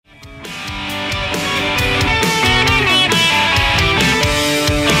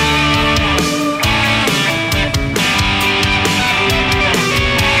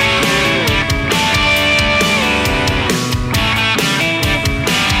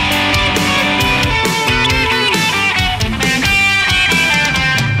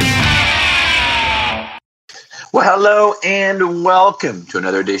Well, hello and welcome to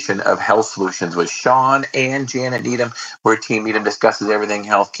another edition of Health Solutions with Shawn and Janet Needham, where Team Needham discusses everything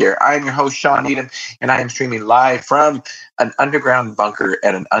healthcare. I am your host, Shawn Needham, and I am streaming live from an underground bunker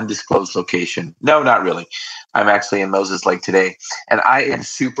at an undisclosed location. No, not really. I'm actually in Moses Lake today, and I am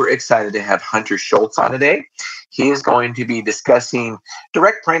super excited to have Hunter Schultz on today. He is going to be discussing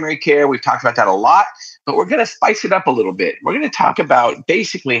direct primary care. We've talked about that a lot, but we're going to spice it up a little bit. We're going to talk about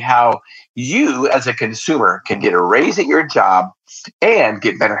basically how you as a consumer can get a raise at your job and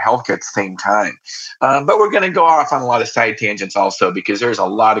get better healthcare at the same time. But we're going to go off on a lot of side tangents also, because there's a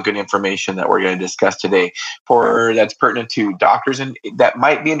lot of good information that we're going to discuss today that's pertinent to doctors and that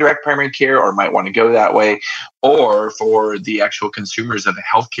might be in direct primary care or might want to go that way, or for the actual consumers of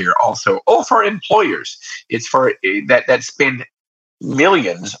healthcare also, or for employers. It's for that spend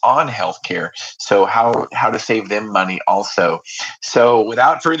millions on healthcare. So how to save them money also. So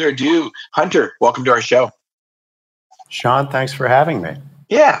without further ado, Hunter, welcome to our show. Shawn, thanks for having me.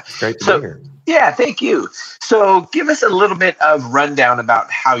 Yeah. It's great to be here. Yeah, thank you. So give us a little bit of rundown about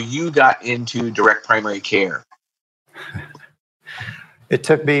how you got into direct primary care. It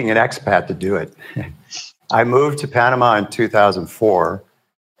took being an expat to do it. I moved to Panama in 2004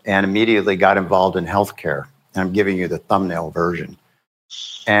 and immediately got involved in healthcare. I'm giving you the thumbnail version.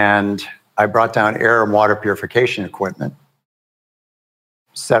 And I brought down air and water purification equipment,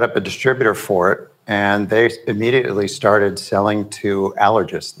 set up a distributor for it, and they immediately started selling to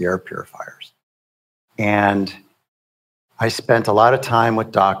allergists, the air purifiers. And I spent a lot of time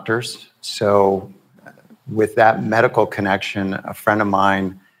with doctors. So with that medical connection, a friend of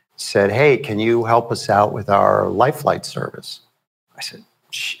mine said, "Hey, can you help us out with our life flight service?" I said,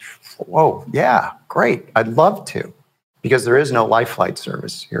 "Whoa, yeah, great. I'd love to." Because there is no life flight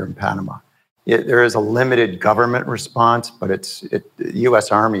service here in Panama. There is a limited government response, but the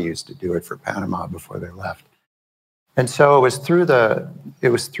U.S. Army used to do it for Panama before they left. And so it was through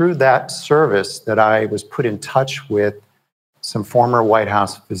that service that I was put in touch with some former White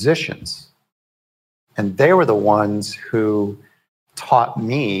House physicians. And they were the ones who taught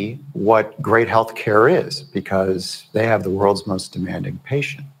me what great health care is, because they have the world's most demanding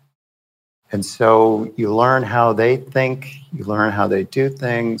patient. And so you learn how they think, you learn how they do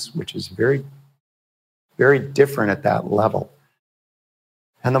things, which is very, very different at that level.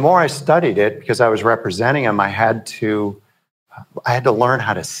 And the more I studied it, because I was representing them, I had to learn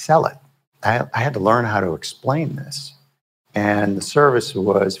how to sell it. I had to learn how to explain this. And the service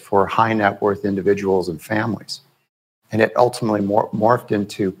was for high net worth individuals and families. And it ultimately morphed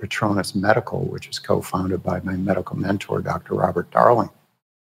into Patronus Medical, which was co-founded by my medical mentor, Dr. Robert Darling.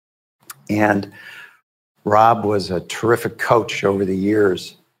 And Rob was a terrific coach over the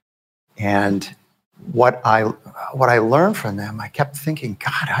years. And what I learned from them, I kept thinking,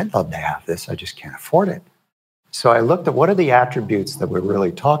 God, I'd love to have this. I just can't afford it. So I looked at what are the attributes that we're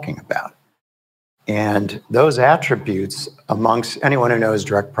really talking about. And those attributes, amongst anyone who knows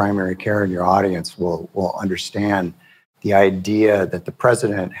direct primary care in your audience will understand the idea that the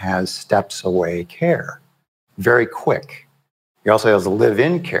president has steps away care, very quick. He also has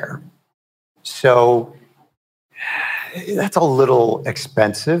live-in care. So that's a little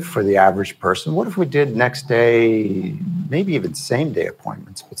expensive for the average person. What if we did next day, maybe even same day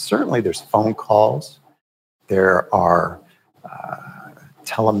appointments? But certainly there's phone calls. There are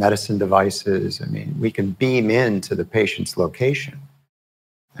telemedicine devices. I mean, we can beam into the patient's location.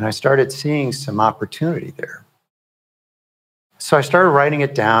 And I started seeing some opportunity there. So I started writing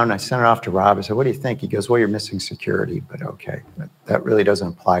it down. I sent it off to Rob. I said, "What do you think?" He goes, "Well, you're missing security, but okay, that really doesn't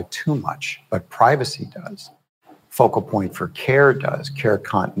apply too much. But privacy does. Focal point for care does. Care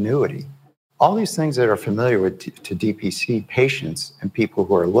continuity. All these things that are familiar to DPC patients and people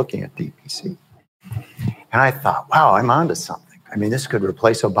who are looking at DPC." And I thought, wow, I'm onto something. I mean, this could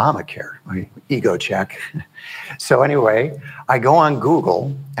replace Obamacare. My ego check. So anyway, I go on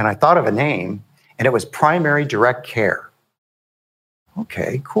Google and I thought of a name, and it was Primary Direct Care.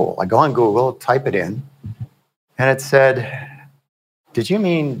 Okay, cool. I go on Google, type it in, and it said, "Did you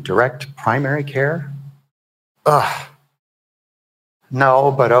mean direct primary care?" Ugh.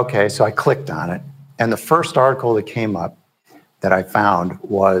 No, but okay. So I clicked on it. And the first article that came up that I found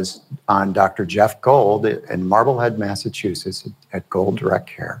was on Dr. Jeff Gold in Marblehead, Massachusetts at Gold Direct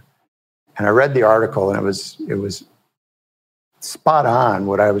Care. And I read the article, and it was spot on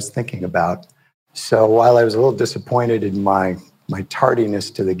what I was thinking about. So while I was a little disappointed in my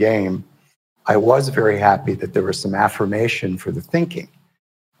tardiness to the game, I was very happy that there was some affirmation for the thinking.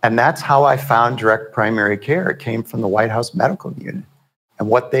 And that's how I found direct primary care. It came from the White House Medical Unit and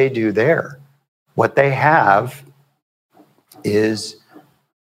what they do there. What they have is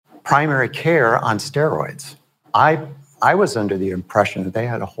primary care on steroids. I was under the impression that they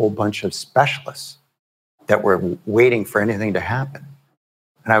had a whole bunch of specialists that were waiting for anything to happen.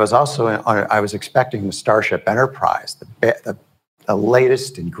 And I was also I was expecting the Starship Enterprise, the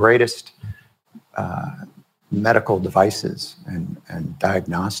latest and greatest medical devices and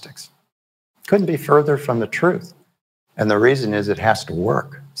diagnostics. Couldn't be further from the truth. And the reason is it has to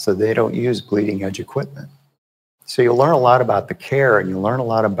work. So they don't use bleeding edge equipment. So you learn a lot about the care, and you learn a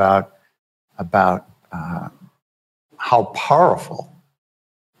lot about how powerful,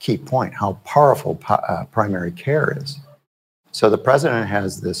 key point, how powerful primary care is. So the president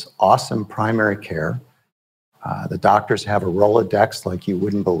has this awesome primary care. The doctors have a Rolodex like you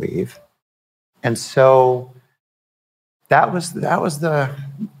wouldn't believe. And so that was the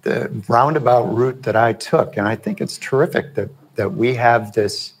roundabout route that I took. And I think it's terrific that we have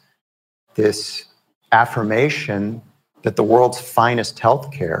this affirmation that the world's finest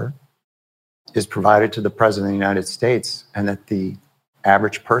healthcare is provided to the President of the United States, and that the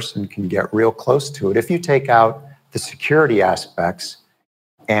average person can get real close to it. If you take out the security aspects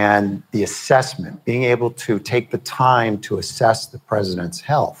and the assessment, being able to take the time to assess the president's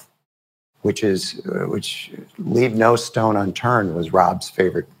health, which leave no stone unturned was Rob's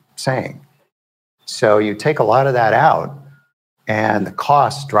favorite saying. So you take a lot of that out and the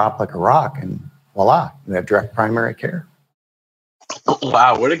costs drop like a rock, and voila, you have direct primary care.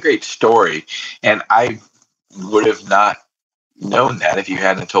 Wow, what a great story. And I would have not known that if you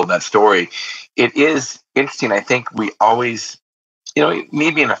hadn't told that story. It is interesting. I think we always,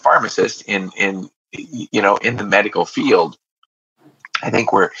 me being a pharmacist in the medical field, I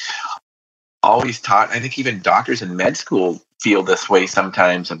think we're always taught, I think even doctors in med school feel this way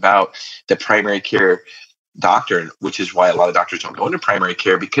sometimes about the primary care doctor, which is why a lot of doctors don't go into primary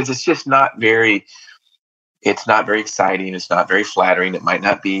care, because it's just not very exciting. It's not very flattering. It might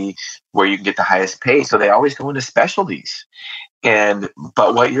not be where you can get the highest pay. So they always go into specialties.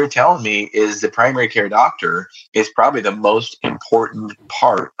 But what you're telling me is the primary care doctor is probably the most important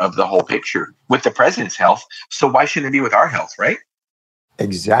part of the whole picture with the president's health. So why shouldn't it be with our health, right?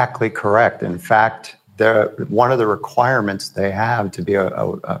 Exactly correct. In fact, one of the requirements they have to be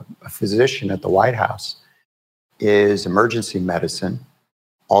a physician at the White House is emergency medicine,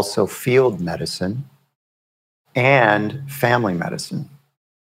 also field medicine, and family medicine.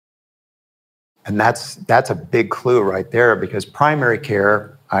 And that's a big clue right there, because primary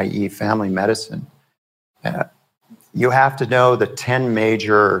care, i.e. family medicine, you have to know the 10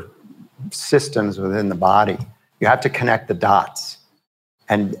 major systems within the body. You have to connect the dots.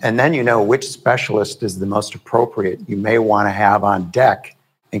 And then you know which specialist is the most appropriate you may want to have on deck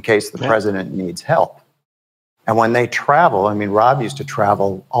in case the president needs help. And when they travel, I mean, Rob used to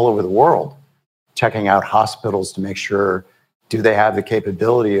travel all over the world, checking out hospitals to make sure, do they have the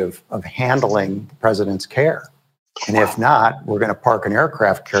capability of handling the president's care? And if not, we're going to park an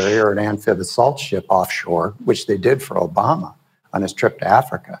aircraft carrier or an amphib assault ship offshore, which they did for Obama on his trip to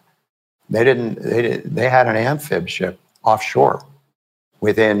Africa. They had an amphib ship offshore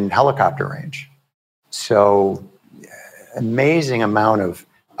within helicopter range. So amazing amount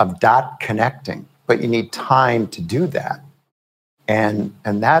of dot connecting, but you need time to do that. And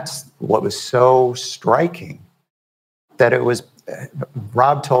that's what was so striking, that it was,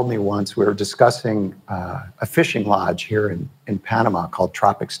 Rob told me once, we were discussing a fishing lodge here in Panama called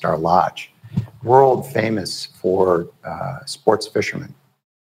Tropic Star Lodge, world famous for sports fishermen.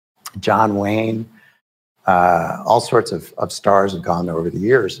 John Wayne, all sorts of stars have gone there over the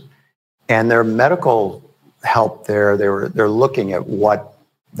years. And their medical help there, they're looking at what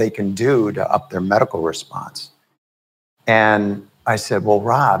they can do to up their medical response. And I said, well,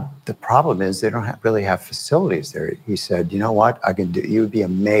 Rob, the problem is they don't really have facilities there. He said, you know what I can do? You would be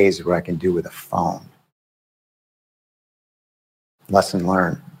amazed what I can do with a phone. Lesson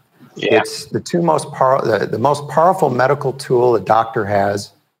learned. Yeah. It's the the most powerful medical tool a doctor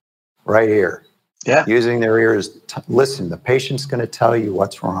has right here. Yeah. Using their ears, listen, the patient's going to tell you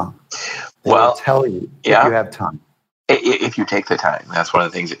what's wrong. They'll tell you if you have time. If you take the time. That's one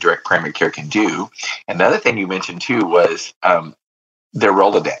of the things that direct primary care can do. Another thing you mentioned too was their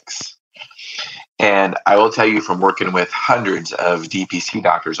Rolodex. And I will tell you from working with hundreds of DPC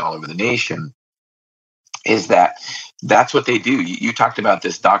doctors all over the nation, is that that's what they do. You talked about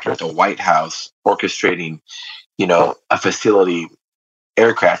this doctor at the White House orchestrating, a facility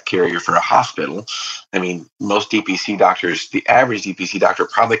aircraft carrier for a hospital. I mean, most DPC doctors, the average DPC doctor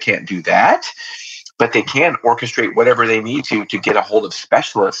probably can't do that, but they can orchestrate whatever they need to get a hold of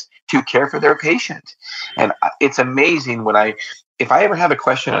specialists to care for their patient. And it's amazing when if I ever have a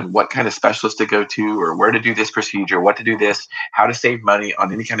question on what kind of specialist to go to, or where to do this procedure, what to do this, how to save money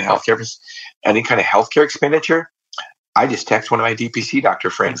on any kind of healthcare expenditure, I just text one of my DPC doctor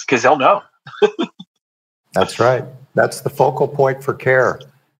friends because they'll know. That's right. That's the focal point for care.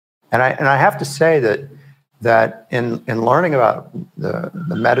 And I have to say that in learning about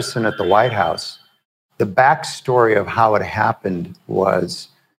the medicine at the White House, the backstory of how it happened was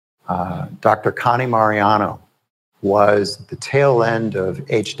Dr. Connie Mariano was the tail end of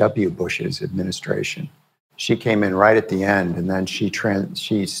H.W. Bush's administration. She came in right at the end, and then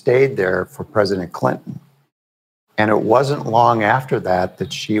she stayed there for President Clinton. And it wasn't long after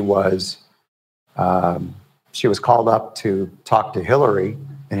that she was called up to talk to Hillary,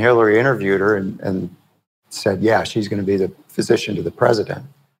 and Hillary interviewed her and said, yeah, she's going to be the physician to the president.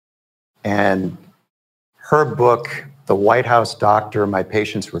 And her book, The White House Doctor, My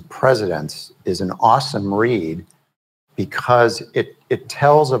Patients Were Presidents, is an awesome read because it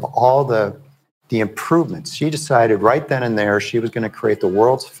tells of all the improvements. She decided right then and there she was going to create the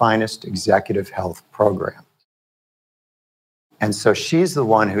world's finest executive health program. And so she's the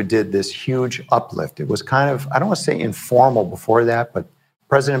one who did this huge uplift. It was kind of, I don't want to say informal before that, but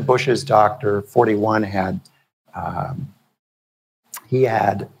President Bush's doctor, 41, he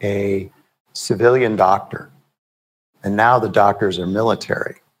had a civilian doctor. And now the doctors are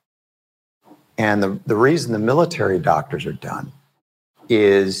military. And the reason the military doctors are done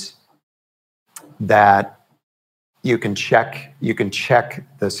is that you can check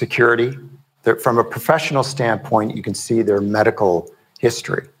the security. From a professional standpoint, you can see their medical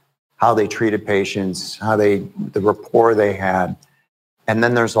history, how they treated patients, the rapport they had. And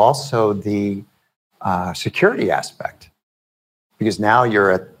then there's also the security aspect, because now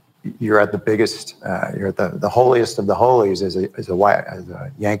you're at the biggest, you're at the holiest of the holies as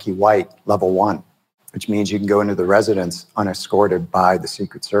a Yankee White level 1, which means you can go into the residence unescorted by the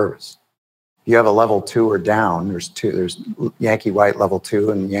Secret Service. If you have a level 2 or down, there's Yankee White level 2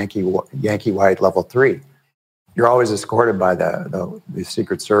 and Yankee White level 3. You're always escorted by the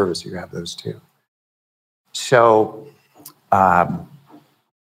Secret Service. You have those two. So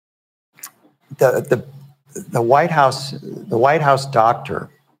the White House Doctor,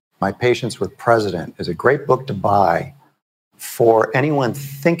 My Patients Were President, is a great book to buy for anyone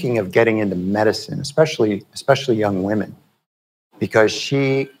thinking of getting into medicine, especially young women, because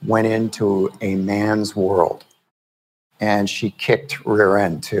she went into a man's world and she kicked rear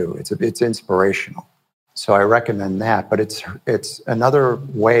end too. It's inspirational. So I recommend that, but it's another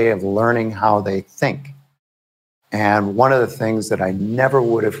way of learning how they think. And one of the things that I never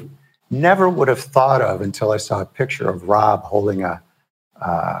would have thought of until I saw a picture of Rob holding a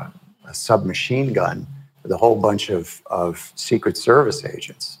submachine gun with a whole bunch of Secret Service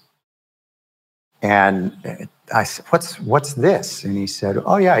agents. And I said, what's this? And he said,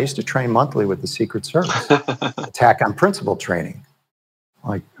 oh yeah, I used to train monthly with the Secret Service, attack on principle training. I'm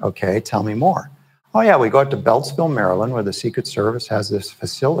like, okay, tell me more. Oh yeah, we go out to Beltsville, Maryland, where the Secret Service has this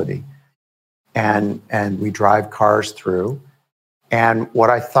facility, and we drive cars through. And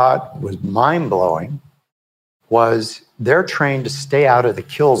what I thought was mind-blowing was they're trained to stay out of the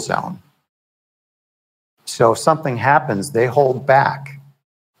kill zone. So if something happens, they hold back.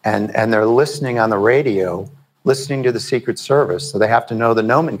 And they're listening on the radio, listening to the Secret Service. So they have to know the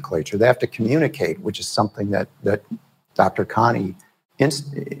nomenclature. They have to communicate, which is something that Dr. Connie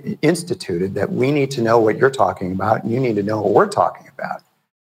instituted, that we need to know what you're talking about, and you need to know what we're talking about.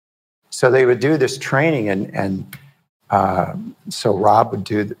 So they would do this training, and so Rob would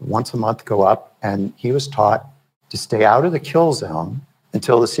do once a month, go up, and he was taught to stay out of the kill zone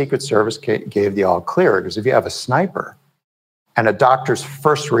until the Secret Service gave the all clear. Because if you have a sniper, and a doctor's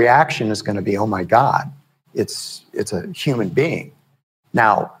first reaction is going to be, oh my God, it's a human being.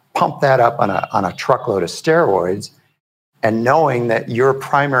 Now, pump that up on a truckload of steroids, and knowing that your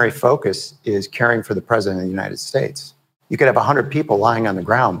primary focus is caring for the President of the United States. You could have 100 people lying on the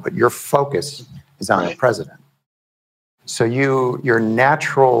ground, but your focus is on the President. So your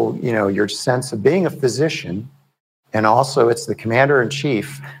natural, your sense of being a physician, and also it's the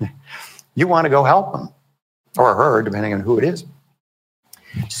commander-in-chief, you want to go help him. Or her, depending on who it is.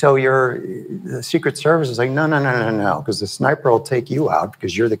 So the Secret Service is like, no, because the sniper will take you out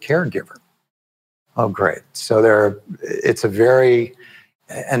because you're the caregiver. Oh, great. So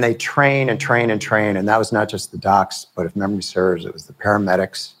and they train, and that was not just the docs, but if memory serves, it was the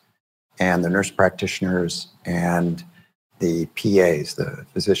paramedics and the nurse practitioners and the PAs, the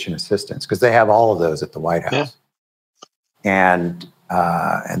physician assistants, because they have all of those at the White House. Yeah.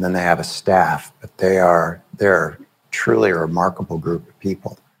 And then they have a staff, but they're truly a remarkable group of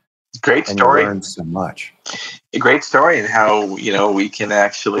people. Great and story. you learn so much. A great story, and how we can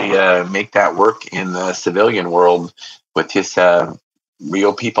actually make that work in the civilian world with just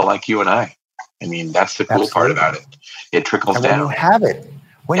real people like you and I. I mean, that's the cool part about it. It trickles and down.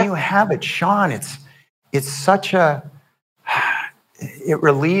 When you have it, Shawn, it's such it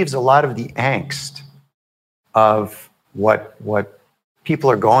relieves a lot of the angst of what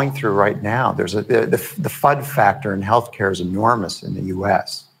people are going through right now. There's the FUD factor in healthcare is enormous in the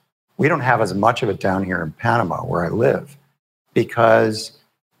U.S. We don't have as much of it down here in Panama, where I live, because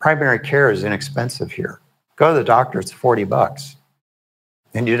primary care is inexpensive here. Go to the doctor, it's $40,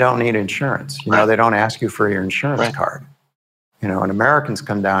 and you don't need insurance. They don't ask you for your insurance card. And Americans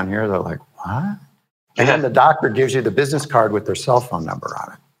come down here, they're like, what? And then the doctor gives you the business card with their cell phone number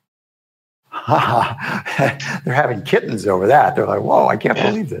on it. They're having kittens over that. They're like, whoa, I can't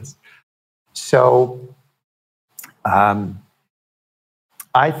believe this. So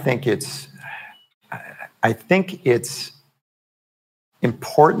I think it's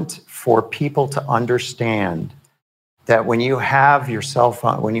important for people to understand that when you have your cell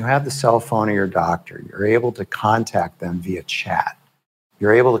phone, when you have the cell phone of your doctor, you're able to contact them via chat.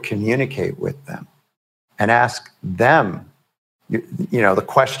 You're able to communicate with them and ask them, the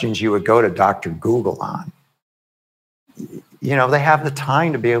questions you would go to Dr. Google on. They have the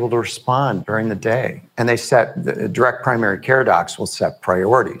time to be able to respond during the day. And the direct primary care docs will set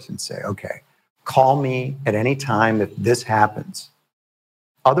priorities and say, okay, call me at any time if this happens.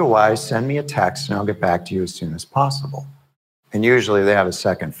 Otherwise, send me a text and I'll get back to you as soon as possible. And usually they have a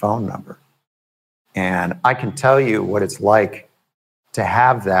second phone number. And I can tell you what it's like to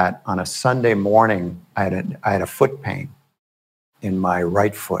have that on a Sunday morning. I had a foot pain in my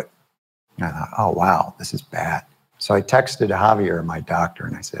right foot. And I thought, oh, wow, this is bad. So I texted Javier, my doctor,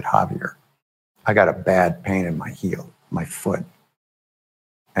 and I said, Javier, I got a bad pain in my heel, my foot.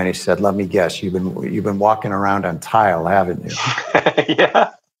 And he said, let me guess, you've been walking around on tile, haven't you?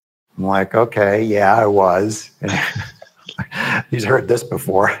 Yeah. I'm like, okay, yeah, I was. And he's heard this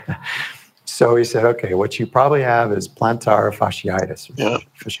before. So he said, okay, what you probably have is plantar fasciitis.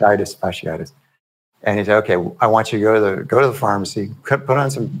 Fasciitis. And he said, okay, I want you to go to the pharmacy, put on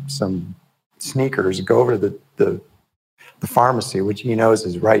some sneakers, go over to the pharmacy, which he knows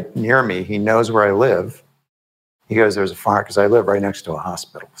is right near me. He knows where I live. He goes, there's a pharmacy, because I live right next to a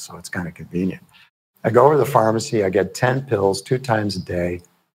hospital, so it's kind of convenient. I go over to the pharmacy, I get 10 pills 2 times a day,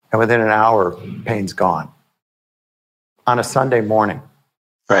 and within an hour, pain's gone. On a Sunday morning.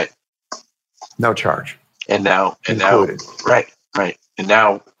 Right. No charge. And now, right. And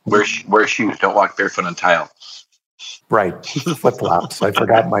now, wear shoes. Don't walk barefoot on tile. Right. Flip-flops. I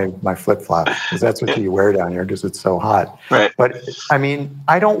forgot my flip-flops, because that's what you wear down here because it's so hot. Right. But, I mean,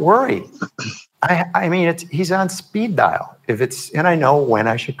 I don't worry. I mean, he's on speed dial. And I know when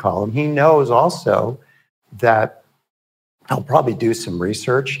I should call him. He knows also that I'll probably do some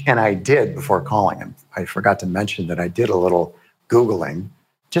research, and I did before calling him. I forgot to mention that I did a little Googling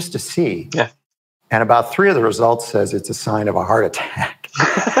just to see. Yeah. And about 3 of the results says it's a sign of a heart attack.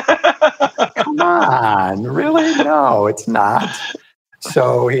 Come on, really? No, it's not.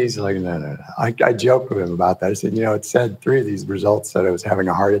 So he's like, no. I joked with him about that. I said, it said 3 of these results said I was having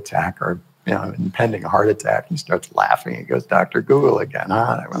a heart attack or, impending heart attack. He starts laughing. He goes, Dr. Google again,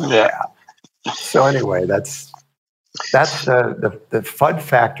 huh? Like, yeah. So anyway, that's the FUD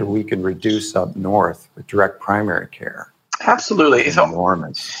factor we can reduce up north with direct primary care. Absolutely. It's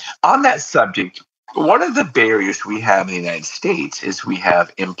enormous. On that subject, one of the barriers we have in the United States is we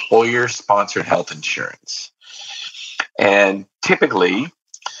have employer-sponsored health insurance. And typically,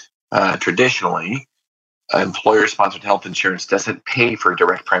 traditionally, employer-sponsored health insurance doesn't pay for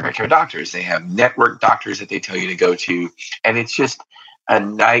direct primary care doctors. They have network doctors that they tell you to go to, and it's just a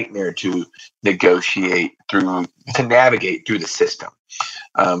nightmare to navigate through the system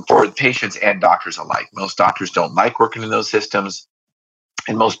for patients and doctors alike. Most doctors don't like working in those systems,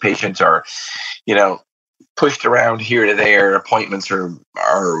 and most patients are, pushed around here to there. Appointments are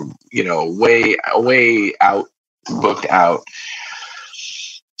way out, booked out.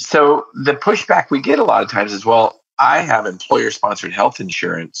 So the pushback we get a lot of times is, well, I have employer-sponsored health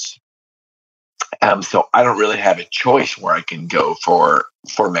insurance, so I don't really have a choice where I can go for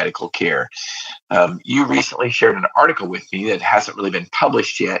medical care. You recently shared an article with me that hasn't really been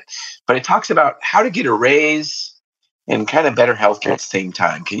published yet, but it talks about how to get a raise and kind of better healthcare at the same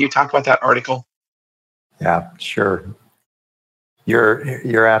time. Can you talk about that article? Yeah, sure.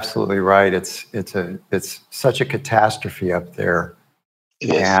 You're absolutely right. It's such a catastrophe up there. It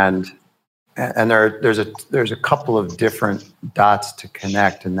is. And there's a couple of different dots to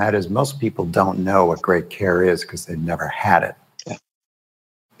connect, and that is most people don't know what great care is because they've never had it. Yeah.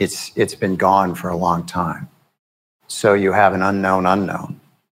 it's been gone for a long time. So you have an unknown unknown.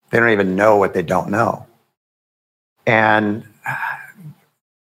 They don't even know what they don't know. And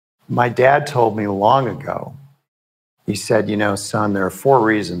my dad told me long ago, he said, you know, son, there are 4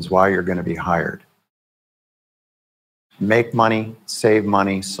 reasons why you're going to be hired. Make money, save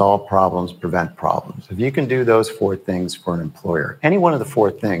money, solve problems, prevent problems. If you can do those 4 things for an employer, any one of the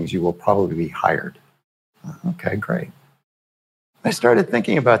 4 things, you will probably be hired. Okay, great. I started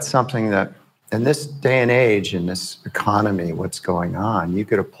thinking about something that in this day and age, in this economy, what's going on, you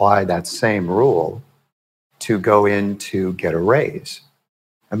could apply that same rule to go in to get a raise.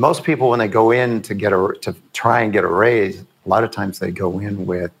 And most people, when they go in to try and get a raise, a lot of times they go in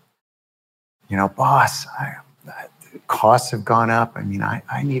with, you know, boss, costs have gone up. I mean,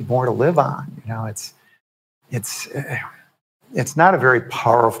 I need more to live on. You know, it's not a very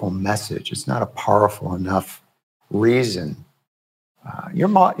powerful message. It's not a powerful enough reason.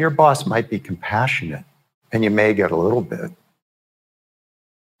 Your boss might be compassionate, and you may get a little bit.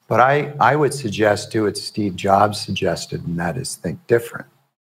 But I would suggest do what Steve Jobs suggested, and that is think different.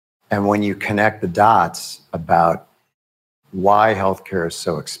 And when you connect the dots about why healthcare is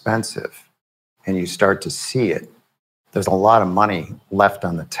so expensive, and you start to see it, there's a lot of money left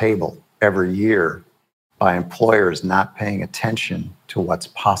on the table every year by employers not paying attention to what's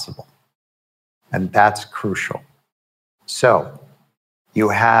possible. And that's crucial. So you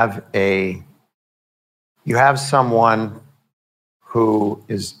have someone who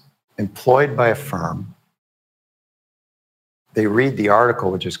is employed by a firm. They read the article,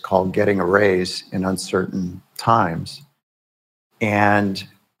 which is called Getting a Raise in Uncertain Times. And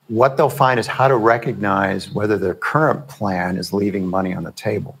what they'll find is how to recognize whether their current plan is leaving money on the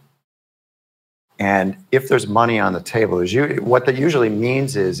table. And if there's money on the table, what that usually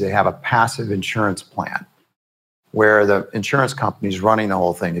means is they have a passive insurance plan where the insurance company is running the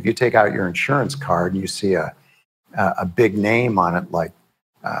whole thing. If you take out your insurance card and you see a big name on it, like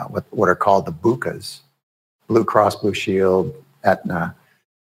what are called the BUCAs, Blue Cross Blue Shield, Aetna,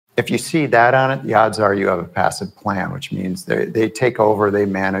 if you see that on it, the odds are you have a passive plan, which means they take over, they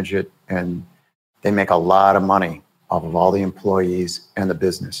manage it, and they make a lot of money off of all the employees and the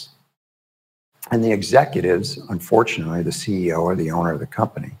business. And the executives, unfortunately, the CEO or the owner of the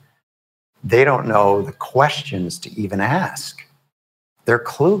company, they don't know the questions to even ask. They're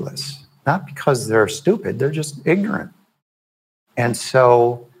clueless, not because they're stupid, they're just ignorant. And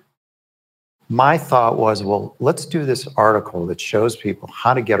so my thought was, well, let's do this article that shows people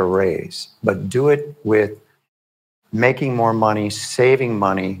how to get a raise, but do it with making more money, saving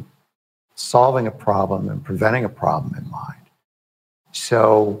money, solving a problem, and preventing a problem in mind.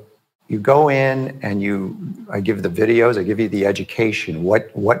 So you go in and I give the videos, I give you the education,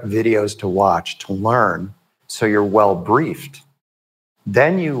 what videos to watch to learn so you're well briefed.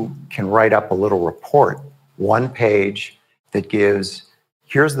 Then you can write up a little report, 1 page that gives,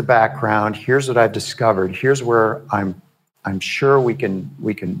 here's the background, here's what I've discovered, here's where I'm sure we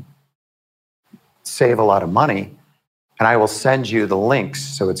can save a lot of money, and I will send you the links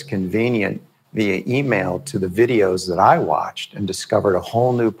so it's convenient via email to the videos that I watched and discovered a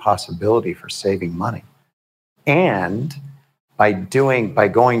whole new possibility for saving money. And by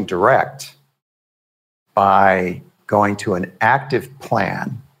going direct, by going to an active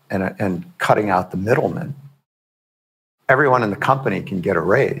plan and cutting out the middleman, everyone in the company can get a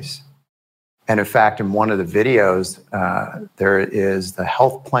raise. And in fact, in one of the videos, there is the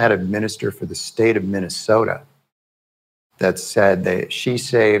health plan administrator for the state of Minnesota that said that she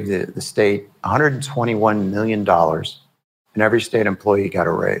saved the state $121 million, and every state employee got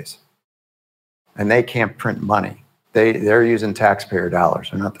a raise. And they can't print money. They're using taxpayer dollars.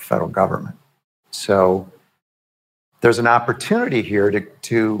 They're not the federal government. So there's an opportunity here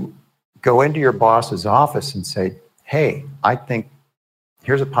to go into your boss's office and say, hey, I think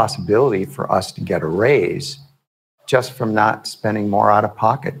here's a possibility for us to get a raise just from not spending more out of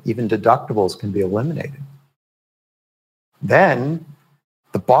pocket. Even deductibles can be eliminated. Then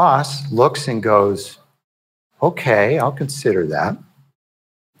the boss looks and goes, okay, I'll consider that.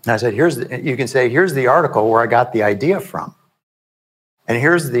 And I said, you can say, here's the article where I got the idea from. And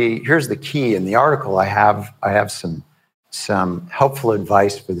here's the key in the article. I have some helpful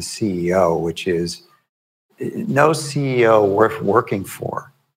advice for the CEO, which is no CEO worth working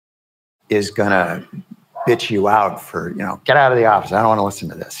for is going to bitch you out for, get out of the office. I don't want to listen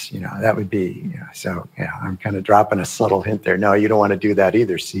to this. That would be, so I'm kind of dropping a subtle hint there. No, you don't want to do that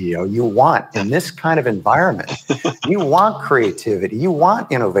either, CEO. You want, in this kind of environment, you want creativity, you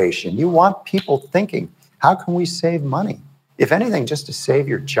want innovation, you want people thinking, how can we save money? If anything, just to save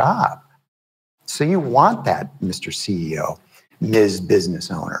your job. So you want that, Mr. CEO. Ms.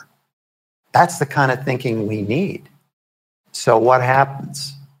 Business Owner. That's the kind of thinking we need. So what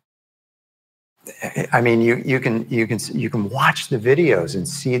happens? I mean, you can watch the videos and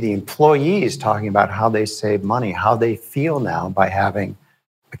see the employees talking about how they save money, how they feel now by having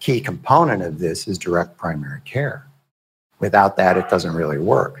a key component of this is direct primary care. Without that, it doesn't really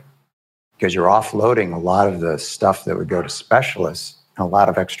work because you're offloading a lot of the stuff that would go to specialists, and a lot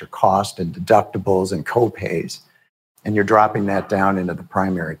of extra cost and deductibles and copays, and you're dropping that down into the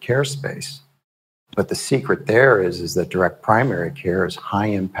primary care space. But the secret there is that direct primary care is high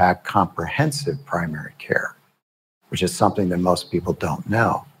impact, comprehensive primary care, which is something that most people don't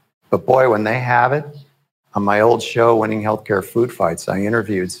know. But boy, when they have it, on my old show, Winning Healthcare Food Fights, I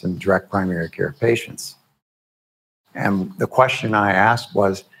interviewed some direct primary care patients. And the question I asked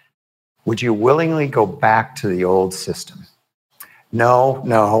was, would you willingly go back to the old system? No,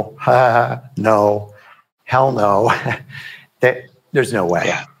 no, no, hell no. There's no way.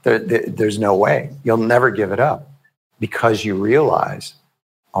 Yeah. There's no way. You'll never give it up because you realize,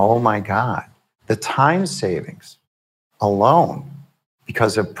 oh my God, the time savings alone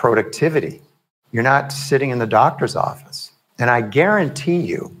because of productivity. You're not sitting in the doctor's office. And I guarantee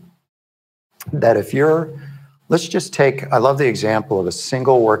you that if you're, let's just take, I love the example of a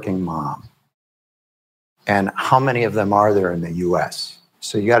single working mom. And how many of them are there in the US?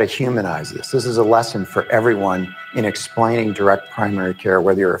 So you got to humanize this. This is a lesson for everyone in explaining direct primary care,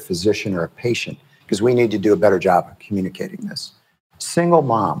 whether you're a physician or a patient, because we need to do a better job of communicating this. Single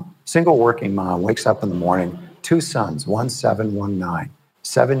mom, single working mom wakes up in the morning, 2 sons, 1 7, 1 9.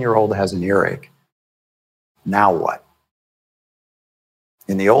 7-year-old has an earache. Now what?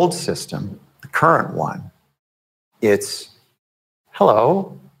 In the old system, the current one, it's,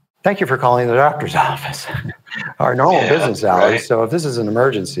 hello, thank you for calling the doctor's office. Our normal business hours. Right. So if this is an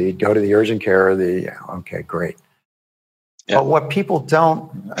emergency, go to the urgent care or okay, great. Yeah. But what people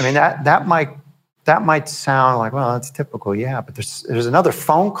don't, I mean, that might sound like, well, that's typical, yeah, but there's another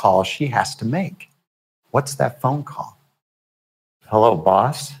phone call she has to make. What's that phone call? Hello,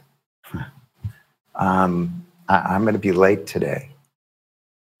 boss. I'm going to be late today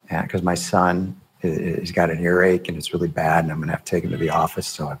because my son he's got an earache and it's really bad and I'm going to have to take him to the office.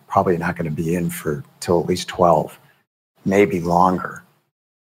 So I'm probably not going to be in till at least 12, maybe longer.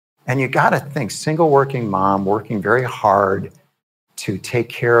 And you got to think, single working mom working very hard to take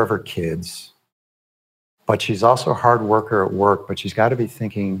care of her kids, but she's also a hard worker at work, but she's got to be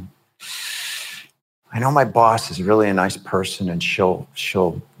thinking, I know my boss is really a nice person and she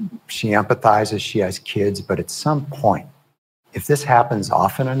empathizes, she has kids, but at some point, if this happens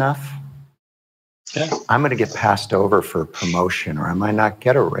often enough, I'm going to get passed over for a promotion or I might not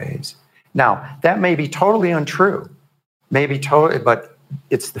get a raise. Now, that may be totally untrue, but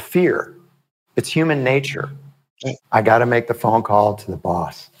it's the fear. It's human nature. I got to make the phone call to the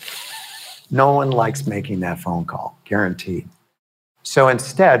boss. No one likes making that phone call, guaranteed. So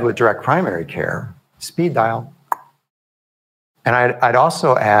instead, with direct primary care, speed dial. And I'd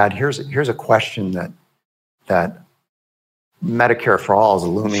also add, here's a question that Medicare for All is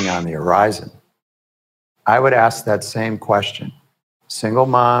looming on the horizon. I would ask that same question. Single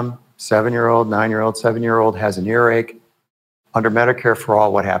mom, 7-year-old, 9-year-old, 7-year-old has an earache. Under Medicare for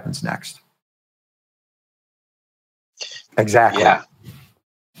All, what happens next? Exactly. Yeah.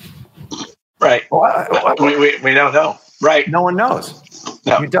 Right. We don't know. Right. No one knows.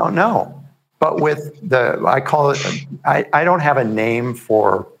 No. You don't know. But with I call it, I don't have a name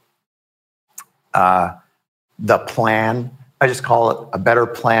for the plan. I just call it a better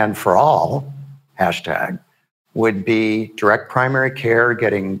plan for all. Hashtag would be direct primary care,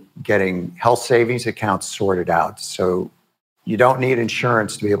 getting health savings accounts sorted out. So you don't need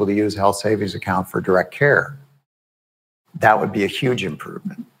insurance to be able to use health savings account for direct care. That would be a huge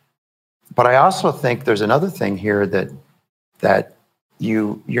improvement. But I also think there's another thing here that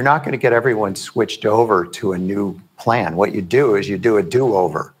you're not going to get everyone switched over to a new plan. What you do is you do a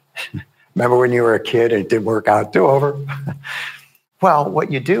do-over. Remember when you were a kid and it didn't work out, do-over? Well,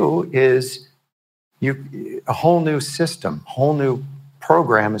 what you do is a whole new system, whole new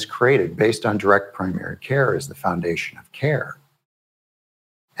program is created based on direct primary care as the foundation of care.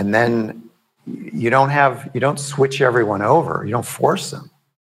 And then you don't switch everyone over. You don't force them.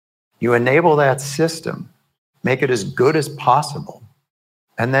 You enable that system, make it as good as possible.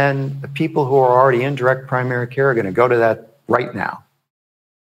 And then the people who are already in direct primary care are going to go to that right now.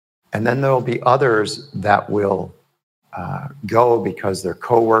 And then there'll be others that will go because their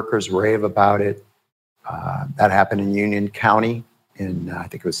coworkers rave about it. That happened in Union County in, I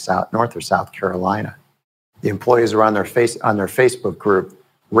think it was North or South Carolina. The employees were on their Facebook group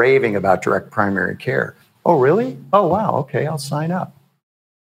raving about direct primary care. Oh, really? Oh, wow. Okay, I'll sign up.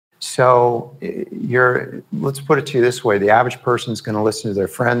 So let's put it to you this way. The average person's going to listen to their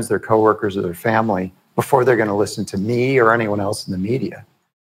friends, their coworkers, or their family before they're going to listen to me or anyone else in the media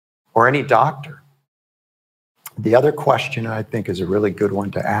or any doctor. The other question I think is a really good one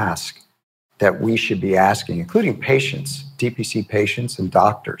to ask that we should be asking, including patients, DPC patients and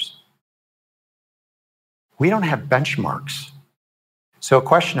doctors. We don't have benchmarks. So a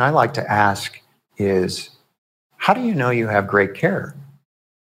question I like to ask is, how do you know you have great care?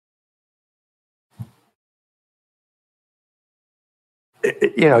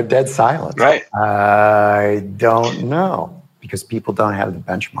 Dead silence. Right. I don't know, because people don't have the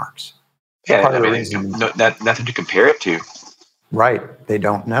benchmarks. Yeah, nothing to compare it to. Right. They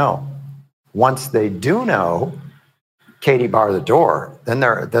don't know. Once they do know, Katie bar the door, then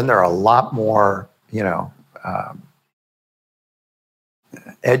they're a lot more,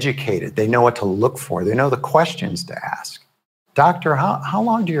 educated. They know what to look for. They know the questions to ask. Doctor, how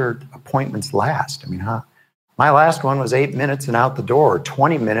long do your appointments last? I mean, my last one was 8 minutes and out the door,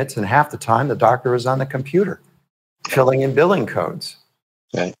 20 minutes, and half the time the doctor was on the computer filling in billing codes.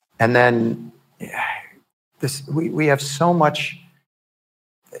 Okay. And then we have so much.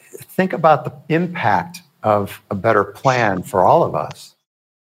 Think about the impact of a better plan for all of us.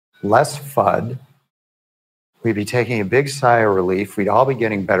 Less FUD. We'd be taking a big sigh of relief. We'd all be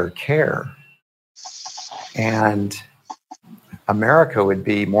getting better care. And America would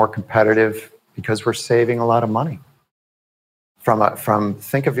be more competitive because we're saving a lot of money.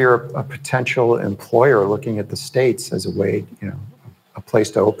 Think of a potential employer looking at the States as a way, a place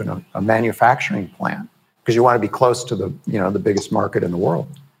to open a manufacturing plant, because you want to be close to the biggest market in the world.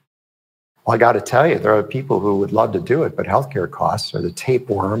 Well, I got to tell you, there are people who would love to do it, but healthcare costs are the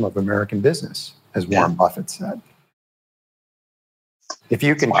tapeworm of American business, as Warren Buffett said. If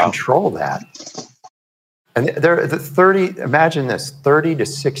you can control that, and imagine this, 30 to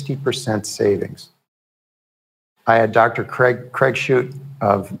 60% savings. I had Dr. Craig Schultz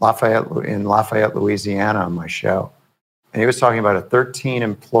of Lafayette, Louisiana on my show. And he was talking about a 13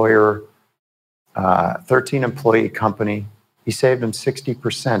 employee company. He saved them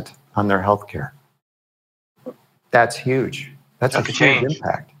 60% on their health care. That's huge. That's a huge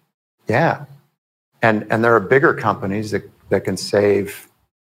impact. Yeah. And there are bigger companies that can save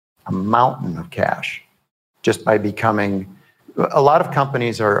a mountain of cash just by becoming. A lot of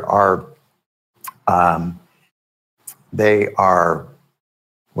companies are I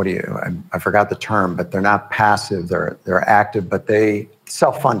forgot the term, but they're not passive. They're active, but they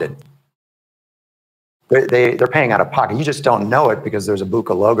self-funded. They're paying out of pocket. You just don't know it because there's a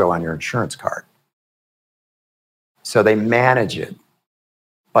Buca logo on your insurance card. So they manage it,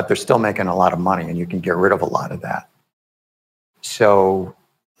 but they're still making a lot of money, and you can get rid of a lot of that. So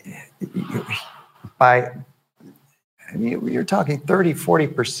you're talking 30,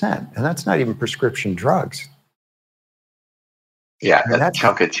 40%, and that's not even prescription drugs. Yeah, that's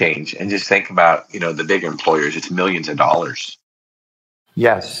chunk of change. And just think about, the big employers, it's millions of dollars.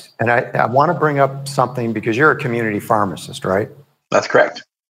 Yes. And I want to bring up something, because you're a community pharmacist, right? That's correct.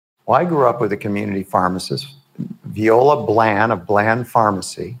 Well, I grew up with a community pharmacist, Viola Bland of Bland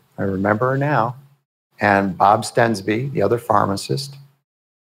Pharmacy. I remember her now. And Bob Stensby, the other pharmacist.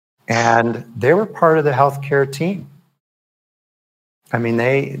 And they were part of the healthcare team. I mean,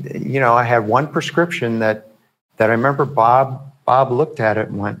 I had one prescription that I remember Bob looked at it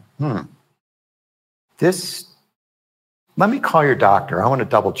and went, let me call your doctor. I want to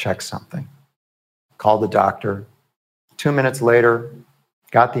double check something. Called the doctor. 2 minutes later,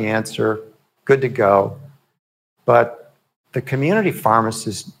 got the answer, good to go. But the community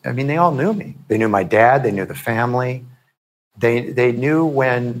pharmacists, they all knew me. They knew my dad, they knew the family. They knew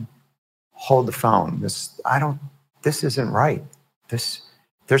when, hold the phone. This isn't right. There's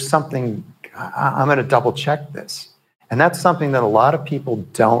something, I'm going to double check this. And that's something that a lot of people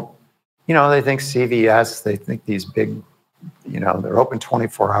don't, they think CVS, they think these big, they're open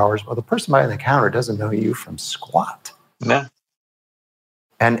 24 hours. Well, the person behind the counter doesn't know you from squat. No.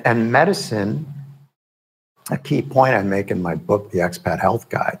 And medicine, a key point I make in my book, The Expat Health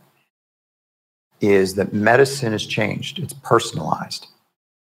Guide, is that medicine has changed. It's personalized.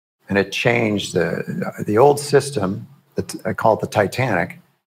 And it changed the old system, I call it the Titanic,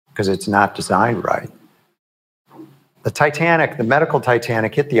 because it's not designed right. The medical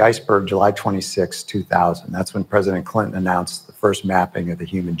Titanic hit the iceberg July 26, 2000. That's when President Clinton announced the first mapping of the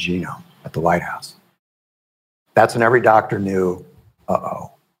human genome at the White House. That's when every doctor knew,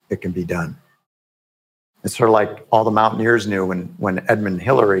 it can be done. It's sort of like all the mountaineers knew when Edmund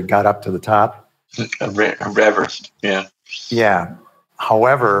Hillary got up to the top. Everest, yeah. Yeah.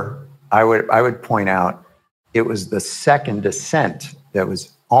 However, I would point out It was the second ascent that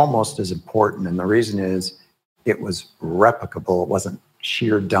was almost as important. And the reason is it was replicable. It wasn't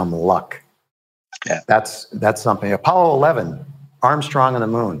sheer dumb luck. Yeah. That's something. Apollo 11, Armstrong on the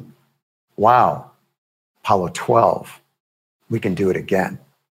moon. Wow. Apollo 12, we can do it again.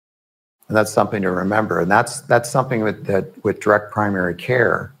 And that's something to remember. And that's something with direct primary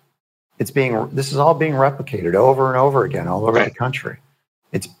care. This is all being replicated over and over again all over the country.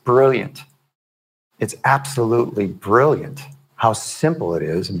 It's brilliant. It's absolutely brilliant how simple it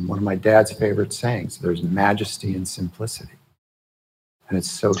is. And one of my dad's favorite sayings, there's majesty in simplicity. And it's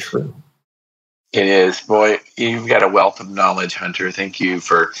so true. It is. Boy, you've got a wealth of knowledge, Hunter. Thank you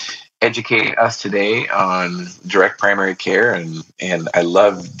for educating us today on direct primary care. And I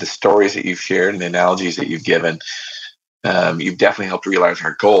love the stories that you've shared and the analogies that you've given. You've definitely helped realize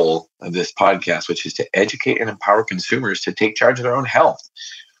our goal of this podcast, which is to educate and empower consumers to take charge of their own health.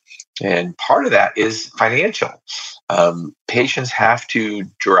 And part of that is financial. Patients have to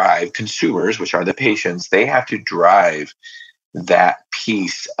drive, consumers, which are the patients, they have to drive that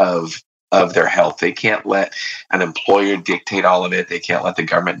piece of their health. They can't let an employer dictate all of it. They can't let the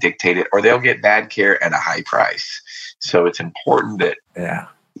government dictate it, or they'll get bad care at a high price. So it's important that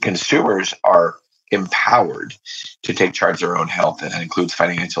consumers are empowered to take charge of their own health, and that includes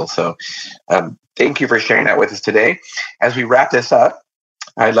financial. So thank you for sharing that with us today. As we wrap this up,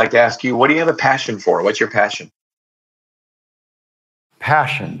 I'd like to ask you, what do you have a passion for? What's your passion?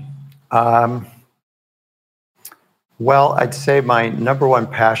 Passion. Well, I'd say my number one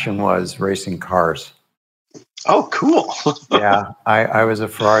passion was racing cars. Oh, cool. Yeah, I was a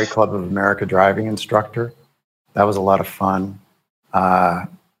Ferrari Club of America driving instructor. That was a lot of fun.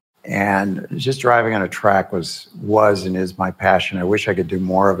 And just driving on a track was and is my passion. I wish I could do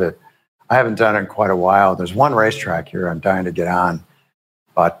more of it. I haven't done it in quite a while. There's one racetrack here I'm dying to get on,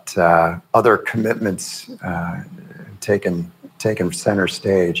 but other commitments taken center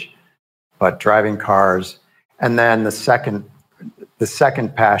stage. But driving cars, and then the second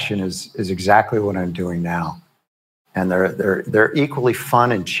passion is exactly what I'm doing now, and they're equally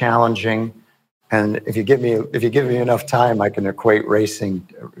fun and challenging. And if you give me enough time, I can equate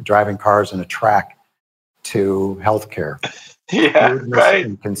driving cars on a track to healthcare. Yeah, right.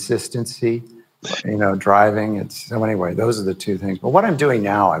 And consistency, driving. So anyway, those are the two things. But what I'm doing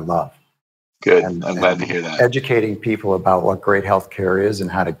now, I love. Good. I'm glad to hear that. Educating people about what great healthcare is and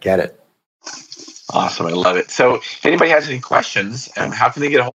how to get it. Awesome. I love it. So if anybody has any questions, how can they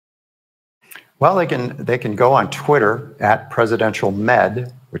get a hold? Well, they can go on Twitter at Presidential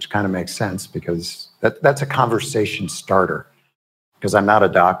Med, which kind of makes sense because that's a conversation starter. Because I'm not a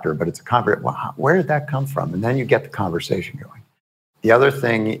doctor, but it's a conversation. Well, where did that come from? And then you get the conversation going. The other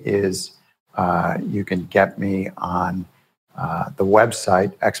thing is you can get me on the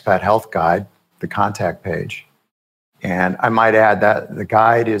website, Expat Health Guide, the contact page. And I might add that the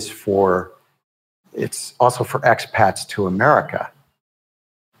guide it's also for expats to America.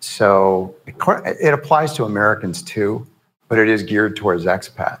 So it applies to Americans too, but it is geared towards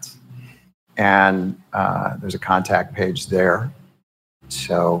expats. And there's a contact page there.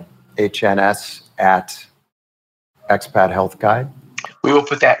 So HNS at Expat Health Guide. We will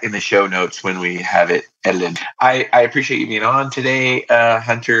put that in the show notes when we have it edited. I appreciate you being on today,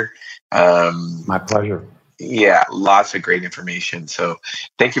 Hunter. My pleasure. Yeah, lots of great information. So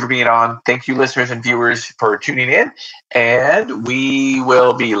thank you for being on. Thank you, listeners and viewers, for tuning in. And we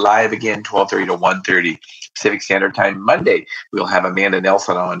will be live again, 12:30 to 1:30 Pacific Standard Time Monday. We'll have Amanda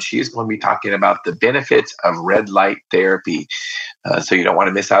Nelson on. She's going to be talking about the benefits of red light therapy. So you don't want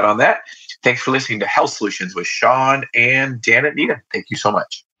to miss out on that. Thanks for listening to Health Solutions with Shawn and Janet Needham. Thank you so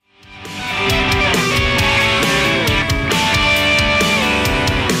much.